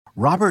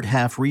Robert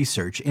Half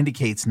research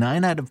indicates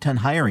 9 out of 10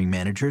 hiring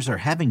managers are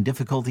having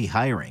difficulty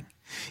hiring.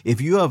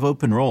 If you have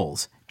open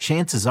roles,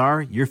 chances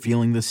are you're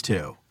feeling this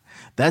too.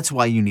 That's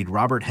why you need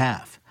Robert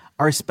Half.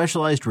 Our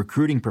specialized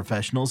recruiting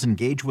professionals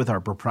engage with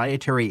our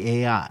proprietary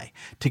AI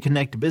to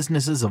connect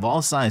businesses of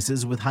all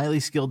sizes with highly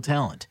skilled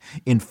talent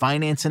in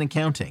finance and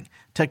accounting,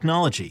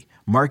 technology,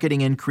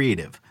 marketing and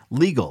creative,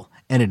 legal,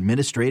 and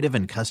administrative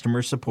and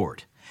customer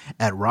support.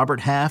 At Robert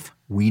Half,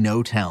 we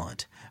know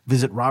talent.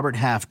 Visit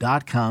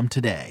roberthalf.com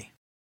today.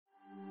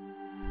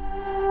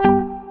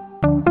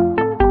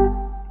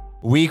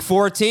 Week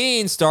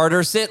 14, start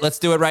or sit. Let's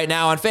do it right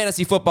now on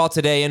Fantasy Football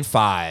Today in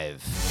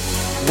 5.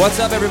 What's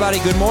up, everybody?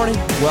 Good morning.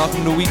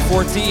 Welcome to Week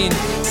 14.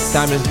 It's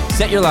time to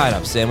set your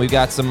lineups, and we've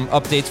got some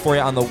updates for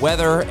you on the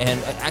weather. And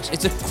actually,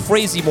 it's a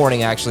crazy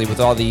morning, actually, with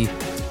all the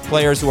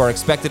players who are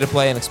expected to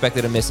play and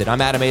expected to miss it.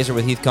 I'm Adam Azer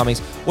with Heath Cummings.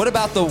 What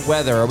about the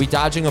weather? Are we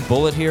dodging a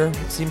bullet here,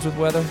 it seems, with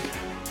weather?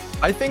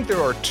 I think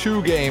there are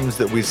 2 games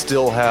that we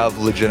still have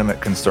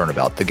legitimate concern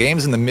about. The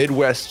games in the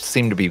Midwest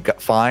seem to be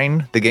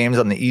fine. The games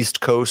on the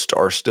East Coast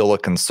are still a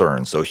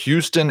concern. So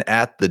Houston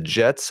at the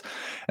Jets.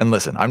 And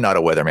listen, I'm not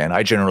a weatherman.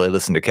 I generally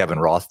listen to Kevin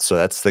Roth, so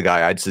that's the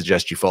guy I'd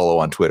suggest you follow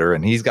on Twitter.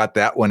 And he's got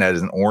that one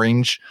as an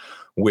orange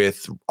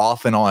with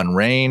off and on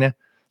rain,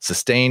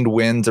 sustained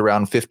winds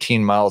around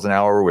 15 miles an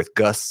hour with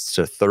gusts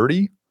to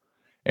 30.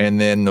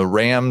 And then the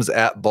Rams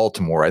at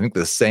Baltimore. I think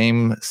the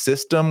same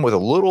system with a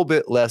little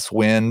bit less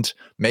wind,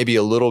 maybe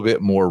a little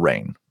bit more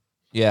rain.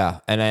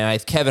 Yeah,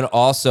 and Kevin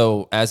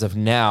also, as of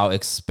now,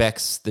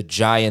 expects the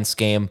Giants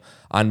game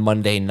on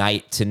Monday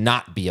night to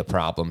not be a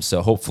problem.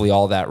 So hopefully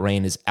all that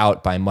rain is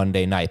out by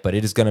Monday night. But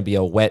it is going to be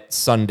a wet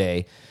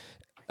Sunday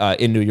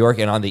in New York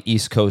and on the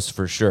East Coast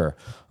for sure.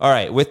 All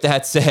right, with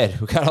that said,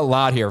 we got a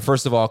lot here.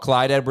 First of all,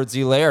 Clyde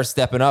Edwards-Helaire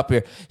stepping up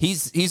here.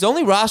 He's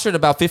only rostered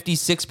about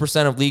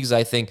 56% of leagues,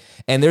 I think,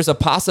 and there's a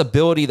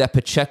possibility that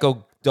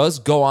Pacheco does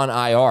go on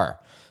IR.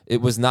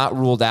 It was not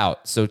ruled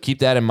out, so keep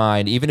that in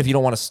mind, even if you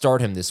don't want to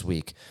start him this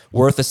week.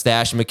 Worth a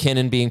stash,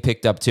 McKinnon being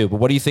picked up too. But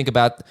what do you think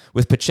about,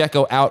 with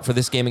Pacheco out for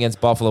this game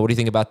against Buffalo, what do you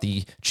think about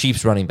the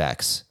Chiefs running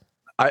backs?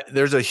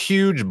 There's a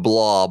huge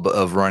blob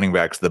of running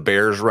backs. The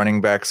Bears running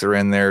backs are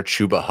in there.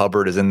 Chuba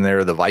Hubbard is in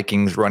there. The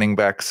Vikings running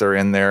backs are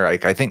in there.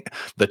 I think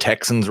the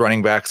Texans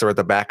running backs are at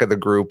the back of the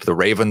group. The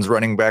Ravens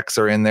running backs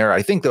are in there.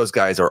 I think those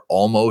guys are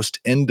almost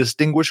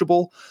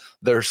indistinguishable.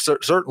 They're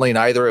certainly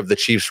neither of the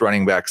Chiefs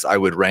running backs I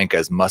would rank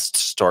as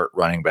must-start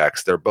running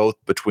backs. They're both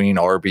between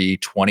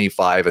RB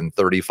 25 and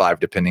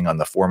 35, depending on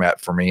the format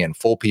for me. In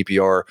full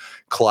PPR,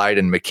 Clyde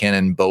and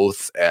McKinnon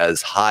both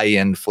as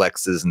high-end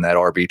flexes in that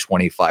RB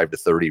 25 to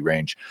 30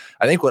 range.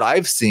 I think what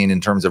I've seen in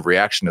terms of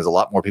reaction is a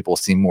lot more people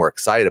seem more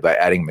excited about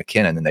adding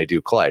McKinnon than they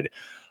do Clyde.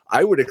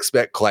 I would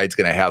expect Clyde's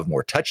going to have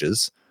more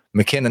touches.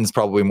 McKinnon's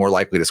probably more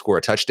likely to score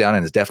a touchdown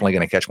and is definitely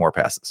going to catch more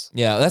passes.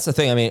 Yeah, that's the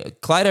thing. I mean,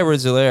 Clyde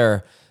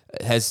Edwards-Helaire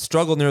has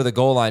struggled near the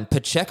goal line.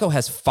 Pacheco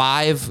has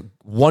 5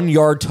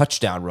 one-yard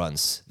touchdown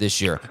runs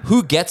this year.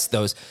 Who gets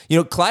those?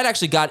 Clyde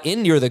actually got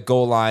in near the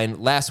goal line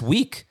last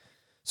week.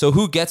 So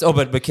who gets? Oh,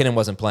 but McKinnon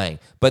wasn't playing.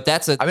 But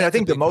I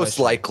think the most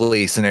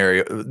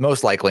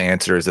likely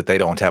answer is that they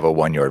don't have a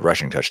 1-yard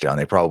rushing touchdown.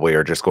 They probably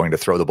are just going to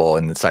throw the ball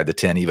inside the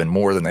 10 even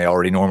more than they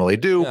already normally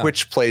do,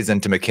 which plays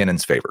into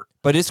McKinnon's favor.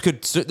 But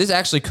this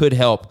actually could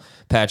help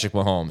Patrick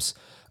Mahomes.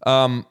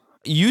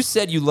 You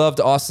said you loved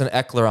Austin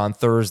Eckler on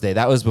Thursday.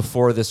 That was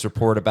before this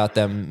report about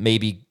them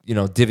maybe,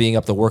 divvying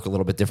up the work a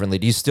little bit differently.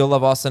 Do you still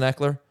love Austin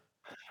Eckler?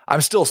 I'm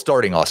still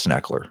starting Austin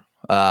Eckler.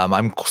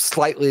 I'm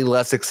slightly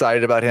less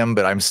excited about him,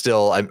 but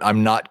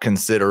I'm not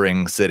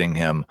considering sitting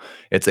him.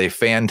 It's a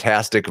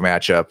fantastic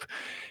matchup.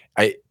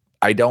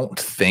 I don't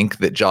think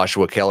that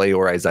Joshua Kelly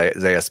or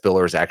Isaiah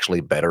Spiller is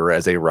actually better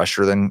as a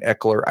rusher than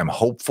Eckler. I'm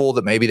hopeful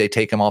that maybe they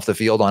take him off the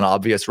field on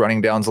obvious running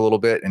downs a little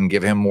bit and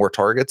give him more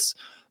targets.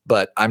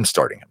 But I'm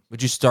starting him.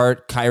 Would you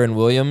start Kyren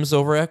Williams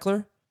over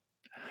Eckler?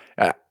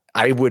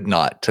 I would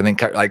not. I think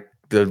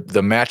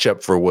the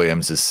matchup for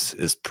Williams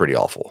is pretty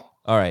awful.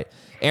 All right.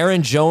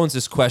 Aaron Jones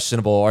is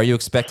questionable. Are you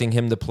expecting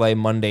him to play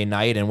Monday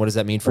night? And what does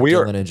that mean for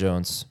Dillon and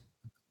Jones?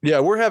 Yeah,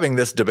 we're having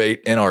this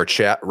debate in our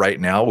chat right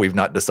now. We've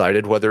not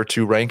decided whether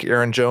to rank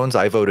Aaron Jones.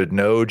 I voted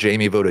no.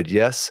 Jamie voted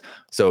yes.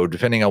 So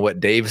depending on what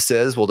Dave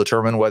says, will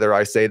determine whether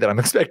I say that I'm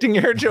expecting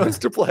Aaron Jones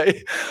to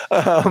play.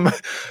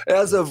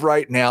 As of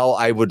right now,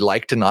 I would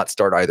like to not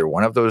start either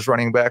one of those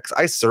running backs.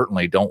 I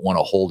certainly don't want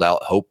to hold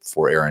out hope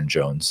for Aaron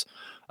Jones.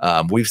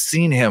 We've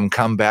seen him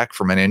come back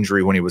from an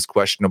injury when he was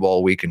questionable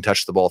all week and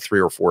touch the ball 3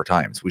 or 4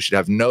 times. We should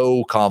have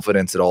no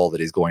confidence at all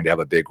that he's going to have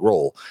a big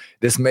role.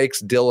 This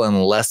makes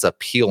Dillon less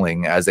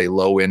appealing as a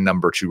low-end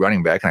number 2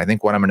 running back. And I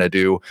think what I'm going to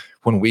do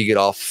when we get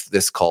off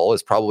this call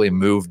is probably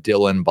move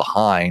Dillon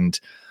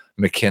behind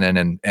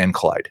McKinnon and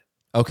Clyde.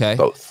 Okay.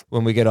 Both.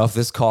 When we get off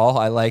this call,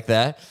 I like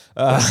that.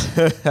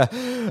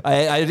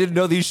 I didn't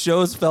know these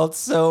shows felt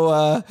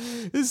so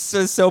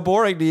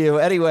boring to you.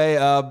 Anyway,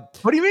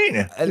 what do you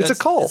mean? It's a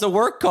call. It's a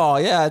work call.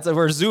 Yeah,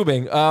 we're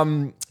Zooming.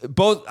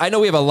 Both. I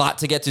know we have a lot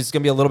to get to. It's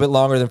going to be a little bit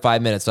longer than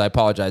 5 minutes, so I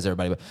apologize,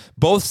 everybody. But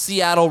both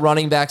Seattle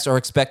running backs are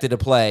expected to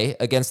play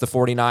against the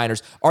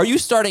 49ers. Are you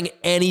starting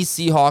any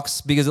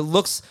Seahawks? Because it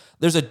looks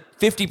there's a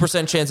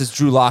 50% chance it's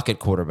Drew Lock at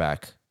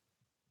quarterback.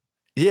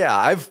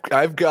 Yeah,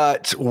 I've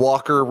got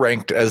Walker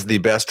ranked as the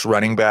best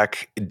running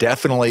back,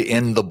 definitely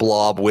in the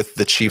blob with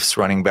the Chiefs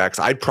running backs.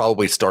 I'd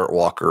probably start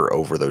Walker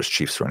over those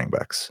Chiefs running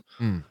backs.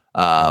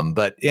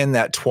 But in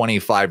that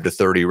 25 to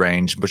 30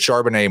 range, but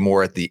Charbonnet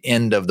more at the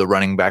end of the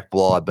running back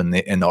blob in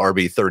the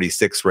RB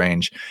 36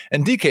 range.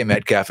 And DK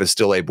Metcalf is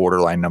still a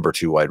borderline number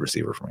 2 wide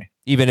receiver for me.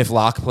 Even if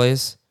Lock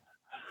plays?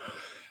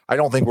 I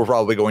don't think we're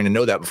probably going to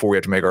know that before we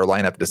have to make our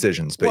lineup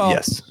decisions, but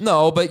yes.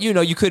 No, but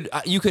you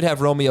could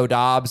have Romeo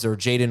Doubs or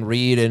Jaden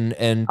Reed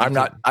and I'm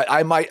not.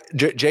 I might.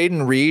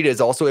 Jaden Reed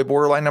is also a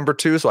borderline number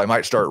 2, so I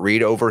might start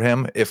Reed over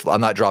him if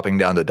I'm not dropping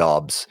down to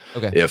Dobbs.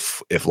 Okay.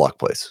 If Luck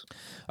plays.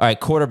 All right,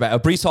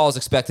 quarterback. Breece Hall is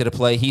expected to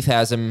play. Heath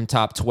has him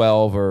top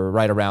 12 or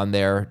right around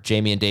there.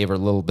 Jamie and Dave are a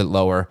little bit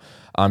lower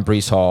on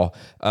Breece Hall.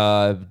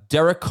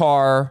 Derek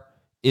Carr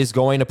is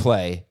going to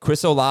play.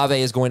 Chris Olave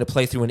is going to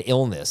play through an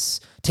illness.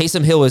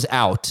 Taysom Hill is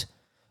out.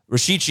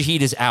 Rashid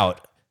Shaheed is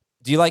out.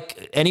 Do you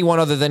like anyone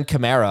other than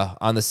Kamara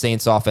on the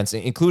Saints offense,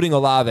 including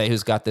Olave,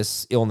 who's got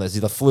this illness,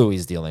 the flu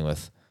he's dealing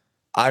with?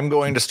 I'm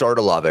going to start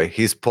Olave.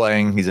 He's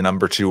playing. He's a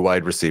number 2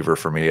 wide receiver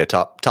for me, a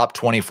top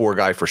 24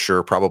 guy for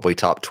sure, probably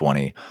top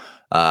 20.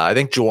 I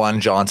think Juwan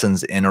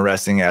Johnson's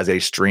interesting as a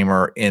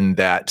streamer in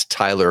that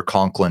Tyler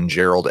Conklin,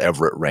 Gerald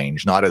Everett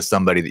range, not as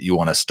somebody that you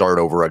want to start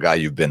over a guy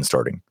you've been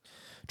starting.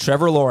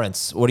 Trevor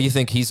Lawrence, what do you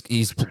think? He's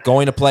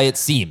going to play, it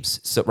seems,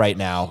 so right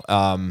now.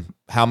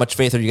 How much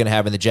faith are you going to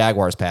have in the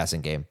Jaguars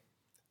passing game?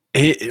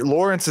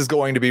 Lawrence is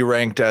going to be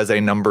ranked as a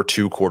number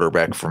 2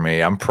 quarterback for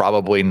me. I'm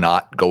probably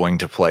not going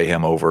to play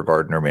him over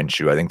Gardner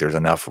Minshew. I think there's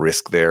enough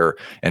risk there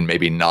and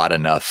maybe not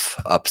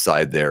enough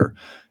upside there.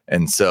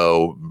 And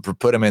so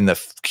put him in the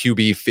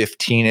QB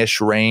 15-ish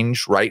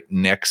range, right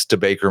next to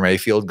Baker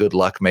Mayfield. Good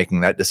luck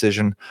making that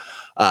decision.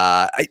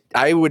 I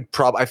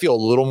feel a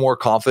little more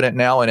confident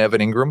now in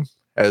Evan Ingram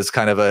as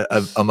kind of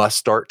a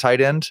must-start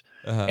tight end.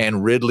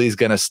 And Ridley's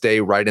going to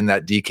stay right in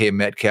that DK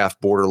Metcalf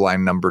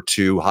borderline number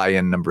 2,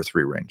 high-end number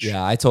 3 range.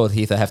 Yeah, I told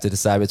Heath I have to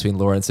decide between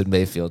Lawrence and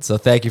Mayfield. So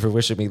thank you for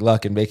wishing me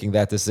luck in making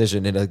that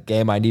decision in a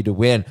game I need to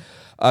win.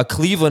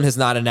 Cleveland has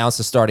not announced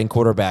a starting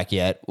quarterback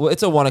yet. Well,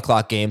 it's a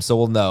 1:00 game, so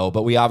we'll know.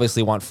 But we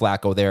obviously want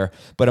Flacco there.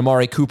 But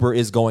Amari Cooper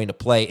is going to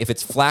play. If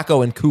it's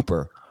Flacco and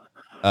Cooper,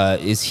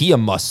 is he a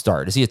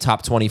must-start? Is he a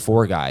top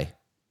 24 guy?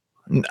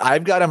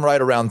 I've got him right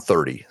around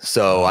 30,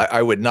 so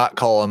I would not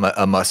call him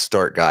a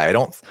must-start guy. I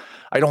don't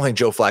think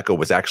Joe Flacco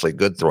was actually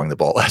good throwing the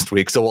ball last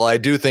week. So while I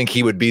do think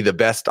he would be the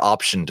best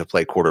option to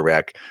play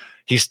quarterback,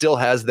 he still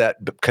has that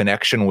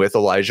connection with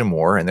Elijah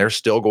Moore, and they're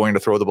still going to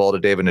throw the ball to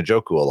David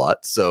Njoku a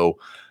lot. So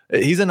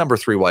he's a number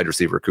 3 wide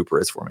receiver. Cooper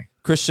is for me.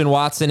 Christian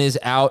Watson is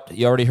out.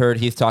 You already heard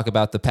Heath talk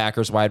about the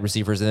Packers wide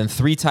receivers. And then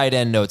 3 tight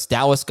end notes.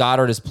 Dallas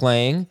Goedert is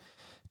playing.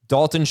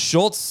 Dalton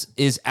Schultz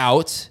is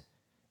out.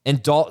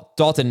 And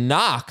Dawson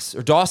Knox,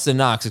 is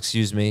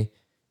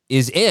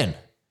in.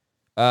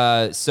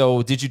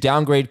 So did you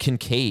downgrade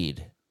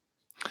Kincaid?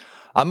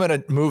 I'm going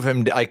to move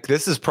him.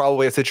 This is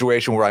probably a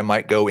situation where I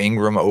might go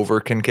Ingram over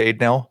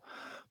Kincaid now.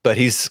 But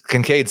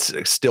Kincaid's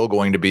still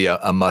going to be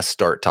a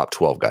must-start top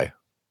 12 guy.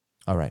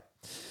 All right.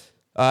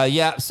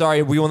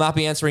 Sorry, we will not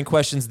be answering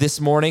questions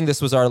this morning.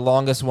 This was our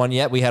longest one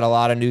yet. We had a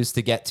lot of news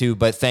to get to,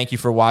 but thank you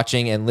for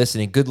watching and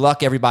listening. Good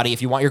luck, everybody.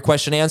 If you want your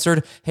question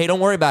answered, hey, don't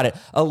worry about it.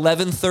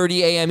 11:30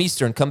 a.m.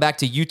 Eastern. Come back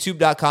to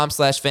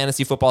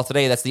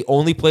youtube.com/fantasyfootballtoday. That's the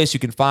only place you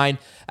can find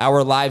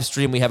our live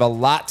stream. We have a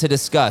lot to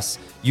discuss.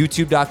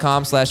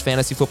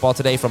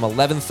 youtube.com/fantasyfootballtoday from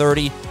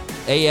 11:30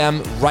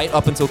 a.m. right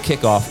up until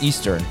kickoff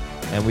Eastern.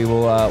 And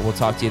we'll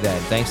talk to you then.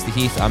 Thanks to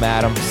Heath. I'm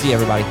Adam. See you,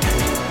 everybody.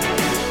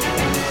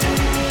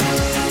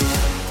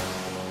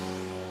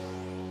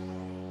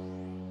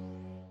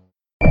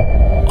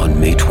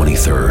 May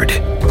 23rd.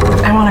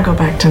 I want to go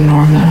back to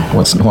normal.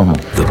 What's normal?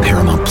 The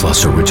Paramount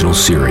Plus original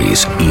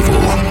series,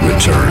 Evil,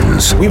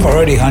 returns. We've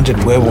already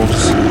hunted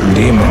werewolves,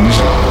 demons.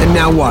 And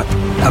now what?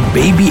 A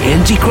baby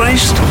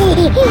Antichrist?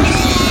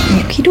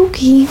 Okie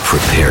dokie.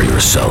 Prepare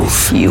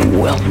yourself. You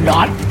will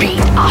not beat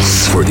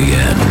us. For the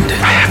end.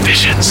 I have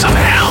visions of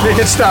hell. Make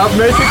it stop.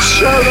 Make it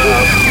shut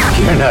up.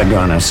 You're not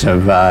gonna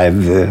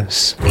survive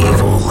this.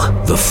 Evil,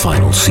 the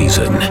final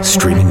season.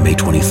 Streaming May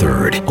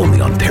 23rd.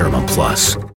 Only on Paramount Plus.